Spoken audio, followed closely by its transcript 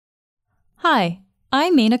Hi,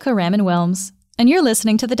 I'm Menaka Raman-Wilms, and you're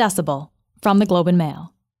listening to The Decibel from the Globe and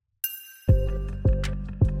Mail.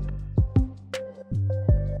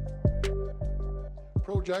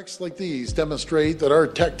 Projects like these demonstrate that our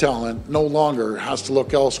tech talent no longer has to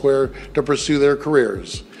look elsewhere to pursue their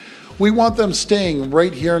careers. We want them staying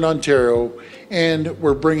right here in Ontario, and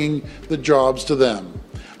we're bringing the jobs to them.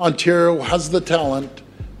 Ontario has the talent,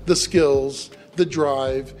 the skills, the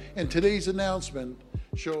drive, and today's announcement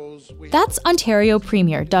shows That's Ontario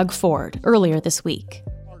Premier Doug Ford earlier this week.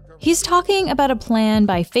 He's talking about a plan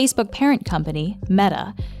by Facebook parent company,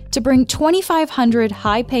 Meta, to bring 2,500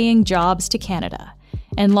 high-paying jobs to Canada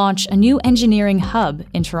and launch a new engineering hub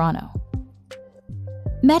in Toronto.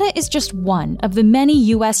 Meta is just one of the many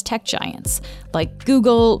U.S. tech giants like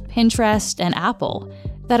Google, Pinterest, and Apple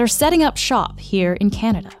that are setting up shop here in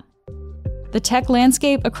Canada. The tech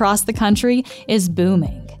landscape across the country is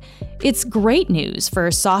booming. It's great news for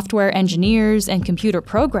software engineers and computer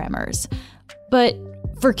programmers, but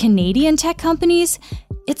for Canadian tech companies,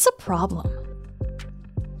 it's a problem.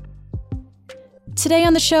 Today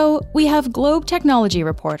on the show, we have Globe technology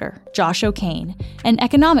reporter Josh O'Kane and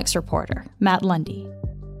economics reporter Matt Lundy.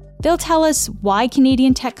 They'll tell us why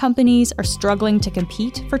Canadian tech companies are struggling to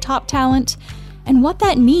compete for top talent and what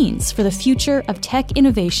that means for the future of tech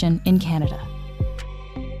innovation in Canada.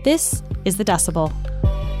 This is The Decibel.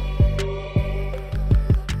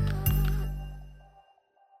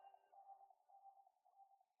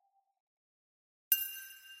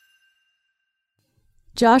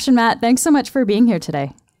 Josh and Matt, thanks so much for being here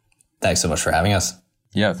today. Thanks so much for having us.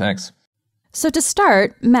 Yeah, thanks. So to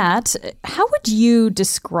start, Matt, how would you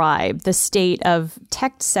describe the state of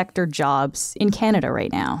tech sector jobs in Canada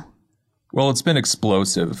right now? Well, it's been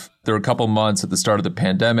explosive. There were a couple months at the start of the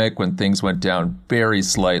pandemic when things went down very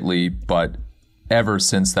slightly, but ever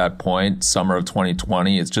since that point, summer of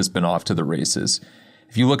 2020, it's just been off to the races.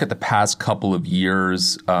 If you look at the past couple of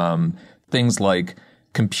years, things like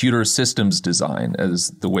computer systems design, as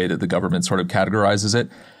the way that the government sort of categorizes it,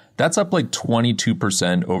 that's up like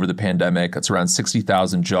 22% over the pandemic. It's around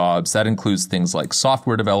 60,000 jobs. That includes things like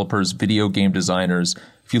software developers, video game designers.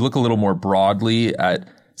 If you look a little more broadly at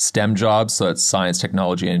STEM jobs, so that's science,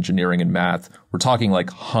 technology, engineering, and math, we're talking like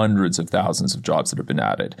hundreds of thousands of jobs that have been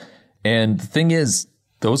added. And the thing is,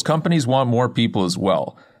 those companies want more people as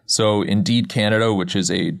well. So Indeed Canada, which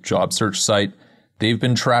is a job search site, they've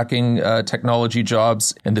been tracking technology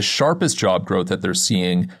jobs, and the sharpest job growth that they're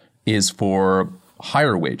seeing is for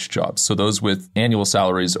higher wage jobs. So those with annual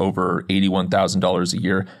salaries over $81,000 a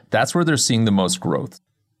year, that's where they're seeing the most growth.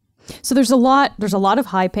 So there's a lot of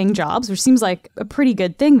high-paying jobs, which seems like a pretty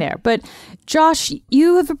good thing there. But Josh,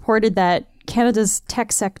 you have reported that Canada's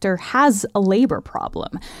tech sector has a labor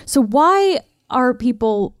problem. So why are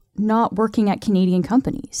people not working at Canadian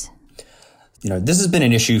companies? This has been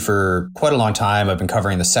an issue for quite a long time. I've been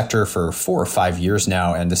covering the sector for 4 or 5 years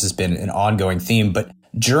now, and this has been an ongoing theme. But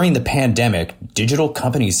during the pandemic, digital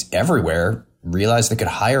companies everywhere realized they could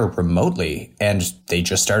hire remotely, and they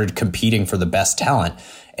just started competing for the best talent,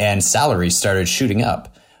 and salaries started shooting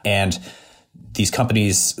up. And these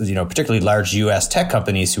companies, particularly large US tech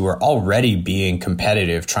companies who are already being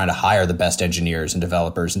competitive, trying to hire the best engineers and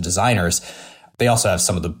developers and designers, they also have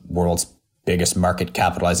some of the world's biggest market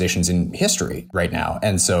capitalizations in history right now.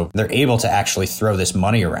 And so they're able to actually throw this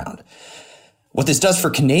money around. What this does for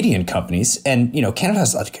Canadian companies, and, Canada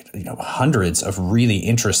has hundreds of really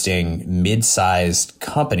interesting mid-sized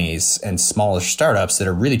companies and smaller startups that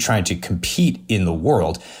are really trying to compete in the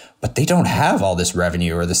world, but they don't have all this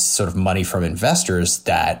revenue or this sort of money from investors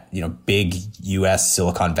that, big US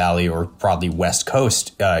Silicon Valley or broadly West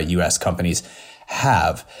Coast US companies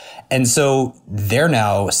have. And so they're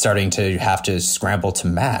now starting to have to scramble to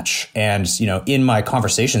match. And, in my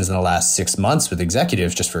conversations in the last 6 months with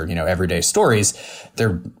executives, just for, everyday stories,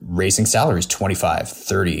 they're raising salaries 25,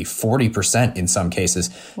 30, 40% in some cases,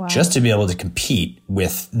 wow, just to be able to compete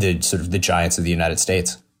with the sort of the giants of the United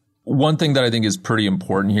States. One thing that I think is pretty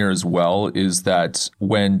important here as well is that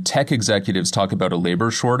when tech executives talk about a labor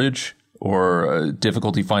shortage or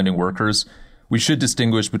difficulty finding workers, we should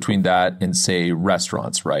distinguish between that and, say,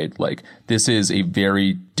 restaurants, right? Like, this is a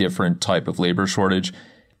very different type of labor shortage.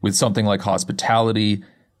 With something like hospitality,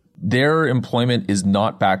 their employment is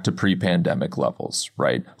not back to pre-pandemic levels,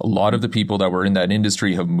 right? A lot of the people that were in that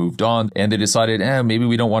industry have moved on, and they decided, maybe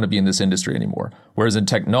we don't want to be in this industry anymore. Whereas in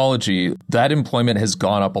technology, that employment has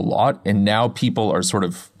gone up a lot, and now people are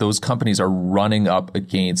those companies are running up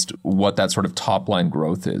against what that sort of top line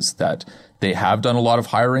growth is, that they have done a lot of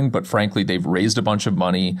hiring, but frankly, they've raised a bunch of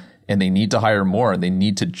money and they need to hire more, and they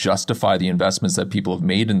need to justify the investments that people have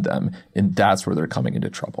made in them. And that's where they're coming into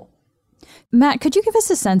trouble. Matt, could you give us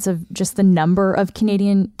a sense of just the number of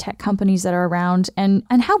Canadian tech companies that are around and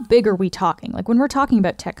how big are we talking? Like when we're talking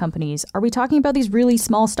about tech companies, are we talking about these really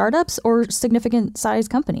small startups or significant size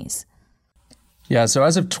companies? Yeah, so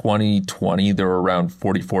as of 2020, there were around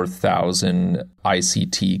 44,000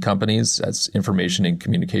 ICT companies, that's information and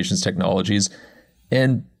communications technologies.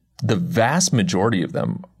 And the vast majority of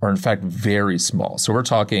them are in fact very small. So we're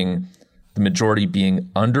talking the majority being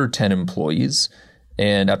under 10 employees.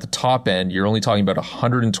 And at the top end, you're only talking about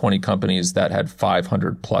 120 companies that had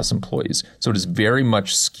 500 plus employees. So it is very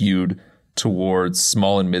much skewed towards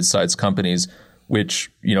small and mid-sized companies,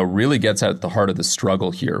 which, really gets at the heart of the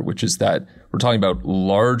struggle here, which is that we're talking about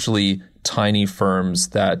largely tiny firms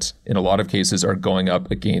that in a lot of cases are going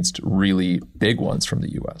up against really big ones from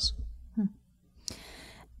the US.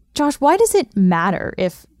 Josh, why does it matter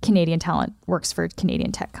if Canadian talent works for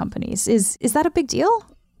Canadian tech companies? Is that a big deal?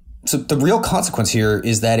 So the real consequence here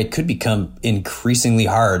is that it could become increasingly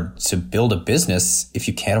hard to build a business if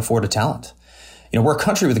you can't afford a talent. We're a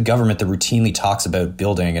country with a government that routinely talks about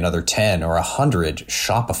building another 10 or 100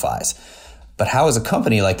 Shopifys. But how is a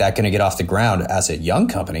company like that going to get off the ground as a young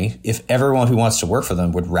company if everyone who wants to work for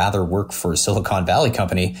them would rather work for a Silicon Valley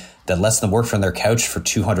company that lets them work from their couch for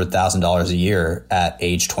 $200,000 a year at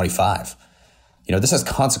age 25? This has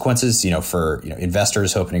consequences, for,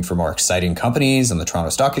 investors hoping for more exciting companies on the Toronto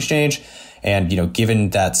Stock Exchange. And, given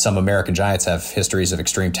that some American giants have histories of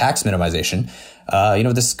extreme tax minimization,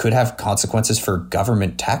 this could have consequences for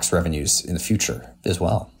government tax revenues in the future as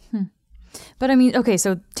well. But okay,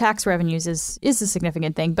 so tax revenues is a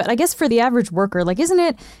significant thing. But I guess for the average worker, isn't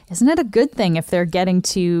it a good thing if they're getting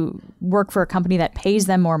to work for a company that pays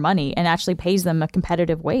them more money and actually pays them a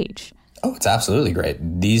competitive wage? Oh, it's absolutely great.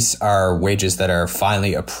 These are wages that are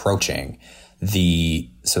finally approaching the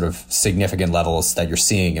sort of significant levels that you're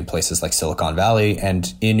seeing in places like Silicon Valley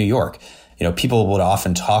and in New York. People would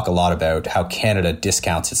often talk a lot about how Canada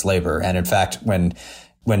discounts its labor. And in fact, when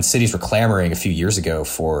cities were clamoring a few years ago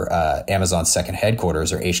for Amazon's second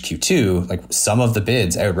headquarters or HQ2, some of the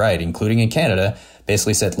bids outright, including in Canada,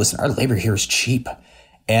 basically said, listen, our labor here is cheap.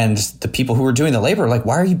 And the people who were doing the labor are like,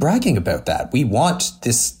 why are you bragging about that? We want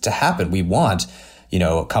this to happen. We want,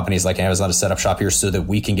 companies like Amazon to set up shop here so that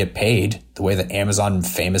we can get paid the way that Amazon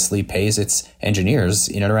famously pays its engineers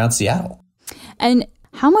in and around Seattle. And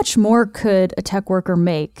how much more could a tech worker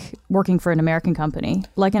make working for an American company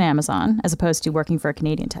like an Amazon as opposed to working for a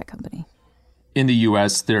Canadian tech company? In the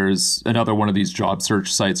US, there's another one of these job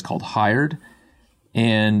search sites called Hired.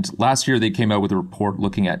 And last year, they came out with a report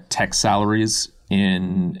looking at tech salaries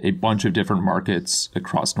in a bunch of different markets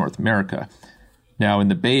across North America. Now, in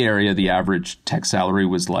the Bay Area, the average tech salary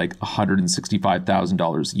was like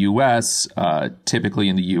 $165,000 US. Typically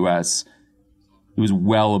in the US, it was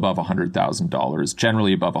well above $100,000,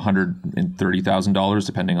 generally above $130,000,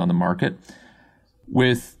 depending on the market.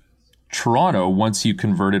 With Toronto, once you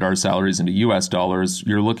converted our salaries into US dollars,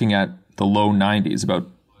 you're looking at the low 90s, about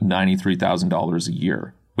 $93,000 a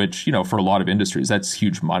year, which, for a lot of industries, that's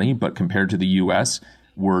huge money. But compared to the US,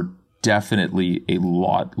 we're definitely a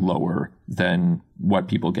lot lower than what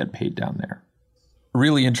people get paid down there. A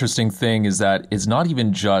really interesting thing is that it's not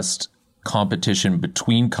even just competition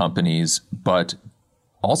between companies, but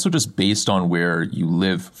also just based on where you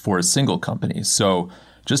live for a single company. So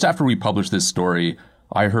just after we published this story,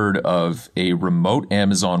 I heard of a remote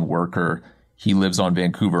Amazon worker. He lives on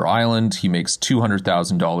Vancouver Island. He makes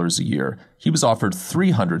 $200,000 a year. He was offered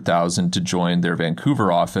 $300,000 to join their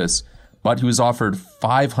Vancouver office, but he was offered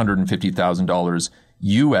 $550,000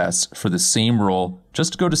 US for the same role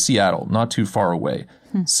just to go to Seattle, not too far away.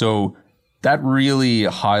 So that really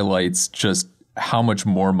highlights just how much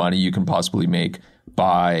more money you can possibly make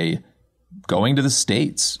by going to the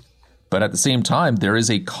States. But at the same time, there is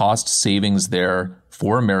a cost savings there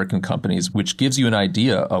for American companies, which gives you an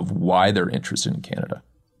idea of why they're interested in Canada.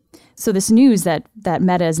 So this news that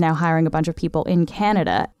Meta is now hiring a bunch of people in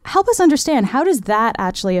Canada, help us understand, how does that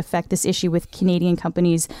actually affect this issue with Canadian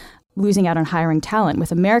companies losing out on hiring talent,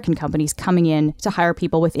 with American companies coming in to hire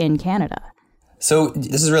people within Canada? So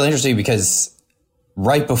this is really interesting because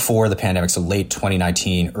right before the pandemic, so late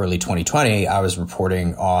 2019, early 2020, I was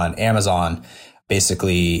reporting on Amazon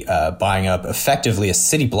basically buying up effectively a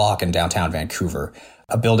city block in downtown Vancouver,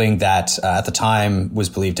 a building that at the time was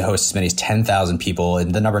believed to host as many as 10,000 people.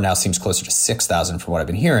 And the number now seems closer to 6,000 from what I've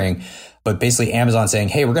been hearing. But basically Amazon saying,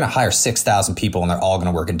 hey, we're going to hire 6,000 people and they're all going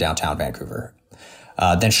to work in downtown Vancouver.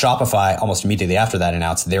 Then Shopify almost immediately after that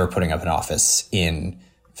announced they were putting up an office in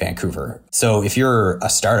Vancouver. So if you're a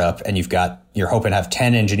startup and you're hoping to have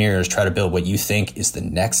 10 engineers try to build what you think is the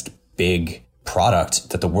next big product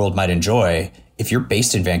that the world might enjoy if you're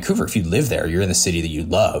based in Vancouver, if you live there, you're in the city that you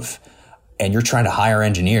love, and you're trying to hire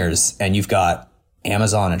engineers, and you've got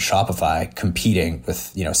Amazon and Shopify competing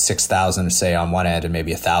with, 6,000, say, on one end and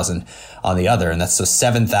maybe 1,000 on the other. And that's so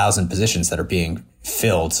 7,000 positions that are being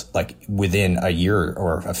filled like within a year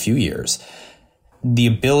or a few years. The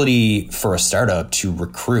ability for a startup to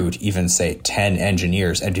recruit even, say, 10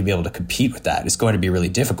 engineers and to be able to compete with that is going to be really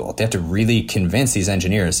difficult. They have to really convince these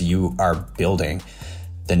engineers you are building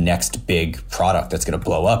the next big product that's going to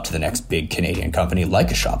blow up to the next big Canadian company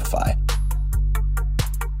like a Shopify.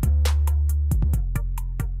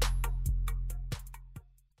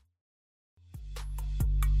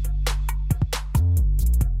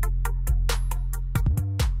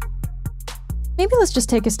 Maybe let's just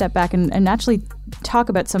take a step back and actually talk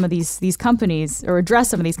about some of these companies, or address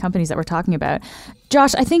some of these companies that we're talking about.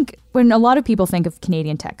 Josh, I think when a lot of people think of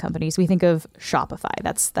Canadian tech companies, we think of Shopify.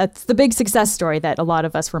 That's the big success story that a lot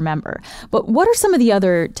of us remember. But what are some of the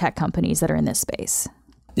other tech companies that are in this space?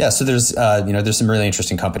 Yeah, so there's some really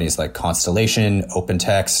interesting companies like Constellation,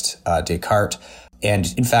 OpenText, Descartes,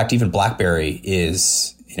 and in fact, even BlackBerry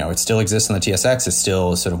is, it still exists on the TSX. It's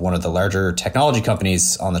still sort of one of the larger technology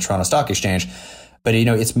companies on the Toronto Stock Exchange. But,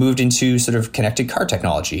 it's moved into sort of connected car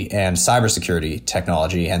technology and cybersecurity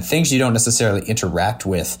technology and things you don't necessarily interact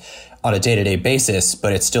with on a day-to-day basis,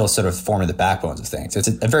 but it's still sort of forming the backbones of things. It's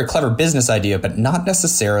a very clever business idea, but not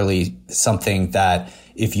necessarily something that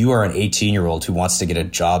if you are an 18-year-old who wants to get a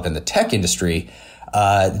job in the tech industry,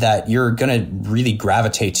 that you're going to really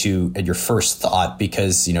gravitate to at your first thought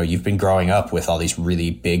because, you've been growing up with all these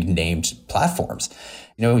really big named platforms.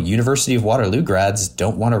 University of Waterloo grads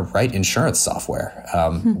don't want to write insurance software.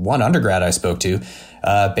 One undergrad I spoke to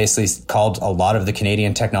basically called a lot of the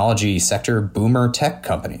Canadian technology sector boomer tech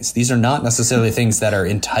companies. These are not necessarily things that are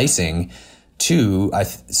enticing to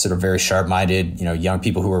sort of very sharp-minded, young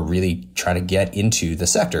people who are really trying to get into the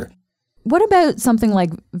sector. What about something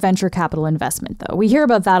like venture capital investment, though? We hear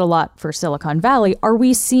about that a lot for Silicon Valley. Are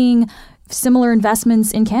we seeing similar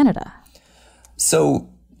investments in Canada? So,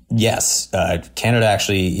 yes. Canada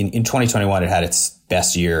actually, in 2021, it had its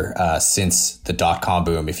best year since the dot-com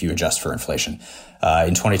boom, if you adjust for inflation.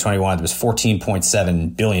 In 2021, there was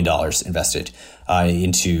 $14.7 billion invested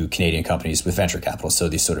into Canadian companies with venture capital. So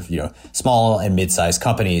these sort of, small and mid-sized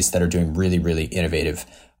companies that are doing really, really innovative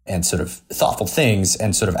and sort of thoughtful things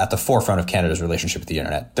and sort of at the forefront of Canada's relationship with the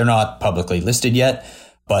internet. They're not publicly listed yet,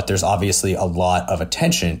 but there's obviously a lot of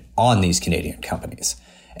attention on these Canadian companies.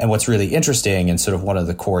 And what's really interesting and sort of one of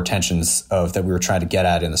the core tensions of that we were trying to get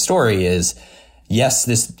at in the story is, yes,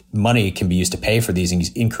 this money can be used to pay for these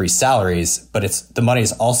increased salaries, but the money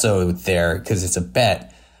is also there because it's a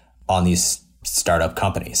bet on these startup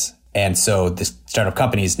companies. And so the startup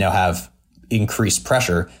companies now have increased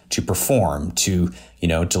pressure to perform, to,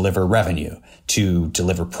 deliver revenue, to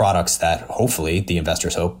deliver products that hopefully the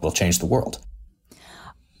investors hope will change the world.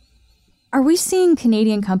 Are we seeing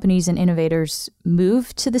Canadian companies and innovators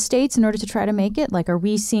move to the States in order to try to make it? Like, are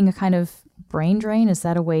we seeing a kind of brain drain? Is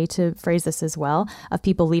that a way to phrase this as well, of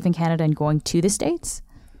people leaving Canada and going to the States?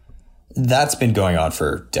 That's been going on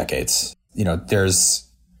for decades. There's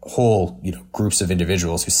whole, groups of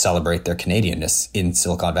individuals who celebrate their Canadianness in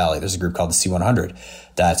Silicon Valley. There's a group called the C100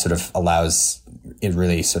 that sort of allows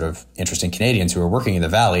really sort of interesting Canadians who are working in the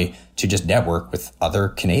Valley to just network with other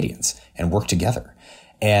Canadians and work together.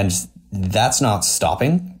 And that's not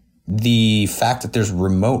stopping. The fact that there's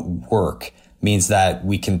remote work means that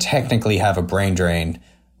we can technically have a brain drain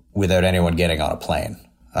without anyone getting on a plane.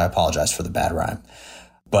 I apologize for the bad rhyme.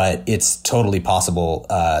 But it's totally possible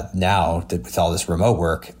now that with all this remote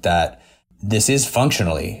work that this is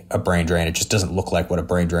functionally a brain drain. It just doesn't look like what a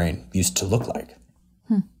brain drain used to look like.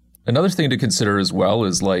 Another thing to consider as well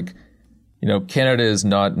is Canada is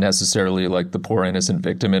not necessarily like the poor innocent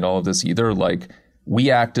victim in all of this either.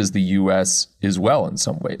 We act as the U.S. as well in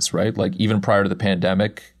some ways, right? Even prior to the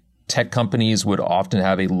pandemic, tech companies would often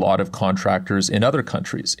have a lot of contractors in other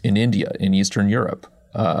countries, in India, in Eastern Europe,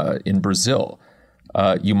 in Brazil.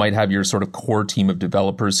 You might have your sort of core team of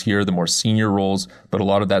developers here, the more senior roles, but a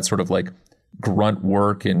lot of that sort of grunt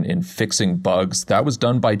work and fixing bugs, that was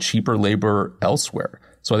done by cheaper labor elsewhere.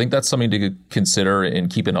 So I think that's something to consider and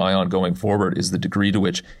keep an eye on going forward, is the degree to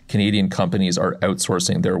which Canadian companies are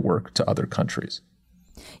outsourcing their work to other countries.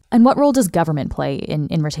 And what role does government play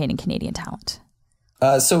in retaining Canadian talent?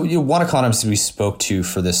 So one economist we spoke to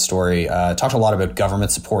for this story talked a lot about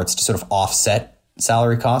government supports to sort of offset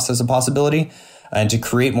salary costs as a possibility and to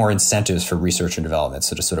create more incentives for research and development.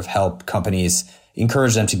 So to sort of help companies,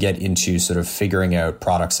 encourage them to get into sort of figuring out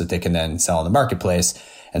products that they can then sell in the marketplace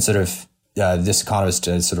and sort of this economist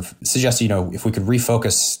sort of suggested, if we could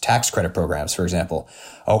refocus tax credit programs, for example,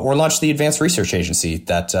 or launch the Advanced Research Agency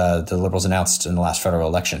that the Liberals announced in the last federal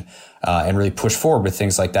election, and really push forward with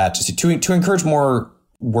things like that to encourage more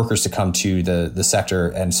workers to come to the sector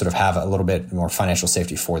and sort of have a little bit more financial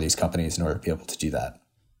safety for these companies in order to be able to do that.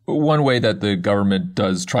 One way that the government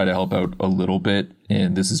does try to help out a little bit,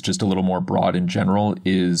 and this is just a little more broad in general,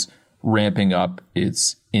 is ramping up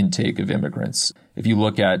its intake of immigrants. If you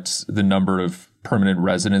look at the number of permanent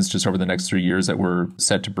residents just over the next 3 years that we're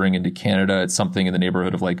set to bring into Canada, it's something in the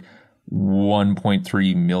neighborhood of like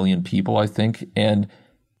 1.3 million people, I think. And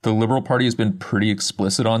the Liberal Party has been pretty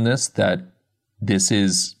explicit on this, that this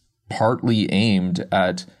is partly aimed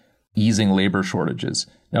at easing labor shortages.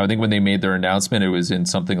 Now, I think when they made their announcement, it was in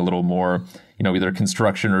something a little more, either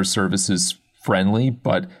construction or services friendly,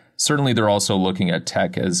 but certainly they're also looking at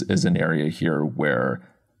tech as an area here where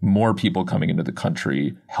more people coming into the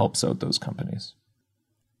country helps out those companies.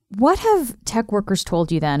 What have tech workers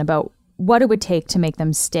told you then about what it would take to make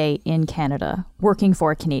them stay in Canada working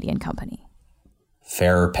for a Canadian company?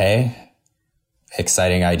 Fairer pay,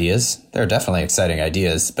 exciting ideas. There are definitely exciting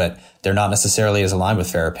ideas, but they're not necessarily as aligned with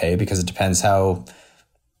fairer pay because it depends how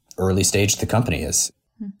early stage the company is.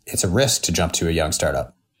 It's a risk to jump to a young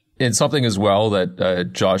startup. And something as well that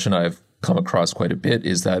Josh and I have come across quite a bit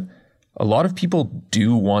is that a lot of people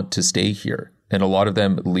do want to stay here, and a lot of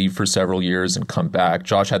them leave for several years and come back.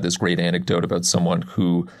 Josh had this great anecdote about someone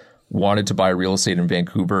who wanted to buy real estate in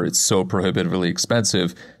Vancouver. It's so prohibitively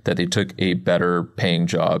expensive that they took a better paying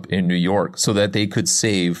job in New York so that they could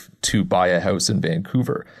save to buy a house in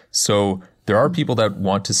Vancouver. So there are people that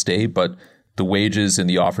want to stay, but the wages and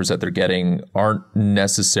the offers that they're getting aren't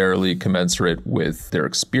necessarily commensurate with their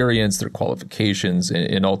experience, their qualifications,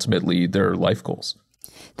 and ultimately their life goals.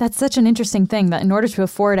 That's such an interesting thing, that in order to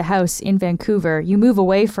afford a house in Vancouver, you move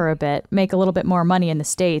away for a bit, make a little bit more money in the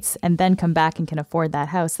States, and then come back and can afford that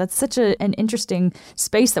house. That's such an interesting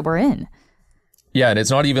space that we're in. Yeah, and it's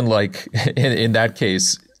not even like, in that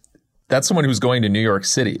case, that's someone who's going to New York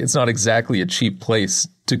City. It's not exactly a cheap place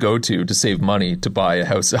to go to save money to buy a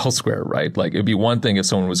house elsewhere, right? Like, it'd be one thing if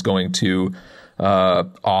someone was going to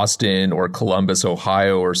Austin or Columbus,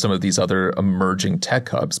 Ohio, or some of these other emerging tech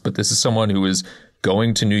hubs, but this is someone who is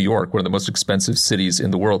going to New York, one of the most expensive cities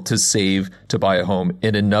in the world, to save to buy a home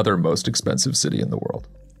in another most expensive city in the world.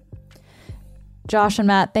 Josh and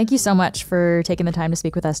Matt, thank you so much for taking the time to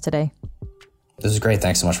speak with us today. This is great.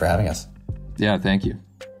 Thanks so much for having us. Yeah, thank you.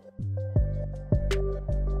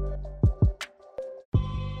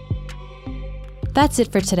 That's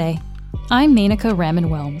it for today. I'm Menaka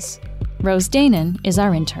Raman-Wilms. Rose Danon is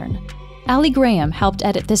our intern. Allie Graham helped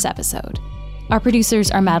edit this episode. Our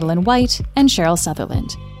producers are Madeline White and Cheryl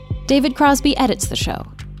Sutherland. David Crosby edits the show.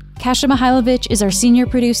 Kasia Mihailovich is our senior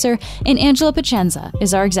producer, and Angela Pacenza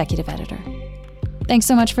is our executive editor. Thanks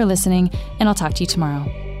so much for listening, and I'll talk to you tomorrow.